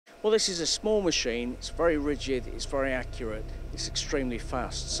Well, this is a small machine, it's very rigid, it's very accurate, it's extremely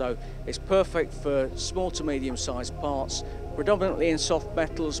fast. So it's perfect for small to medium sized parts, predominantly in soft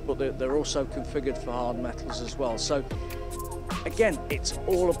metals, but they're also configured for hard metals as well. So again, it's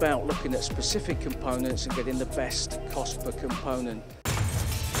all about looking at specific components and getting the best cost per component.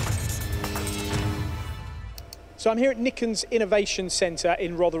 So I'm here at Nikon's Innovation Centre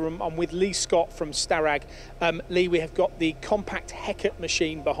in Rotherham. I'm with Lee Scott from Starrag. Lee, we have got the compact Hecate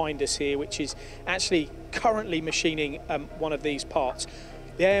machine behind us here, which is actually currently machining one of these parts.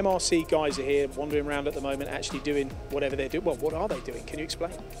 The AMRC guys are here wandering around at the moment, actually doing whatever they're doing. Well, what are they doing? Can you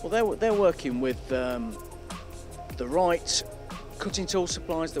explain? Well, they're working with the right cutting tool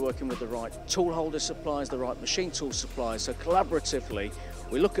supplies, they're working with the right tool holder supplies, the right machine tool supplies. So collaboratively,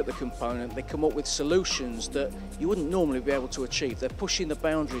 we look at the component, they come up with solutions that you wouldn't normally be able to achieve. They're pushing the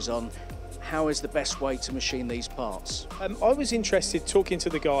boundaries on how is the best way to machine these parts. I was interested talking to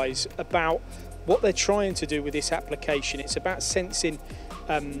the guys about what they're trying to do with this application. It's about sensing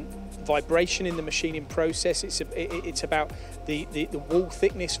vibration in the machining process. It's about the wall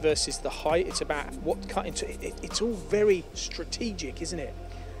thickness versus the height. It's about what cutting. It's all very strategic, isn't it?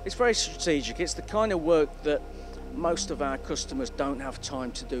 It's very strategic. It's the kind of work that most of our customers don't have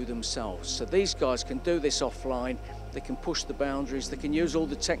time to do themselves. So these guys can do this offline, they can push the boundaries, they can use all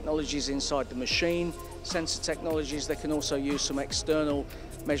the technologies inside the machine, sensor technologies, they can also use some external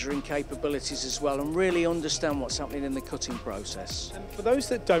measuring capabilities as well and really understand what's happening in the cutting process. And for those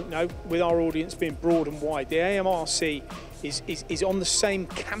that don't know, with our audience being broad and wide, the AMRC is on the same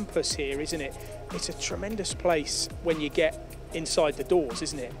campus here, isn't it? It's a tremendous place when you get inside the doors,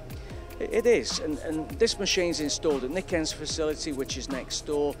 isn't it? It is, and this machine's installed at Nikon's facility, which is next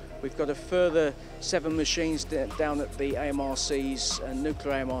door. We've got a further 7 machines down at the AMRC's and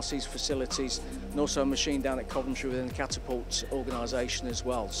nuclear AMRC's facilities, and also a machine down at Coventry within the Catapult organisation as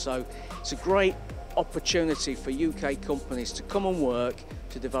well. So it's a great opportunity for UK companies to come and work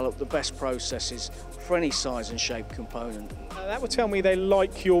to develop the best processes for any size and shape component. That would tell me they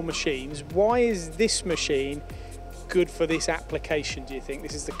like your machines. Why is this machine good for this application, do you think?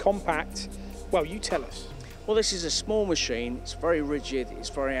 This is the compact, well, you tell us. Well, this is a small machine, it's very rigid, it's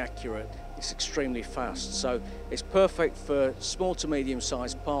very accurate, it's extremely fast. So it's perfect for small to medium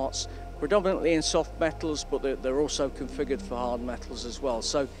sized parts, predominantly in soft metals, but they're also configured for hard metals as well.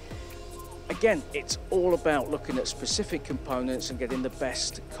 So again, it's all about looking at specific components and getting the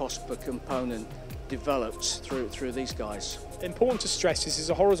best cost per component developed through these guys. Important to stress, this is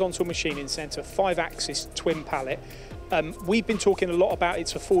a horizontal machining centre, 5-axis twin pallet. We've been talking a lot about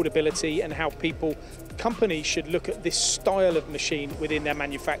its affordability and how companies should look at this style of machine within their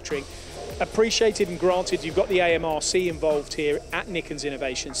manufacturing. Appreciated and granted, you've got the AMRC involved here at Nikon's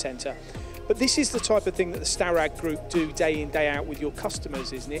Innovation Centre. But this is the type of thing that the Starrag Group do day in, day out with your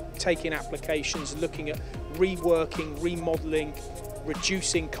customers, isn't it? Taking applications, looking at reworking, remodelling,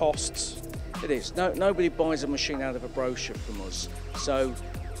 reducing costs. It is. Nobody buys a machine out of a brochure from us. So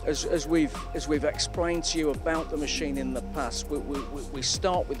as we've explained to you about the machine in the past, we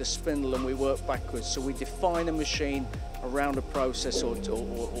start with the spindle and we work backwards. So we define a machine around a process or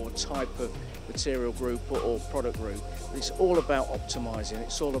type of material group or product group. It's all about optimising.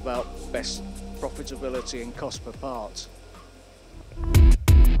 It's all about best profitability and cost per part.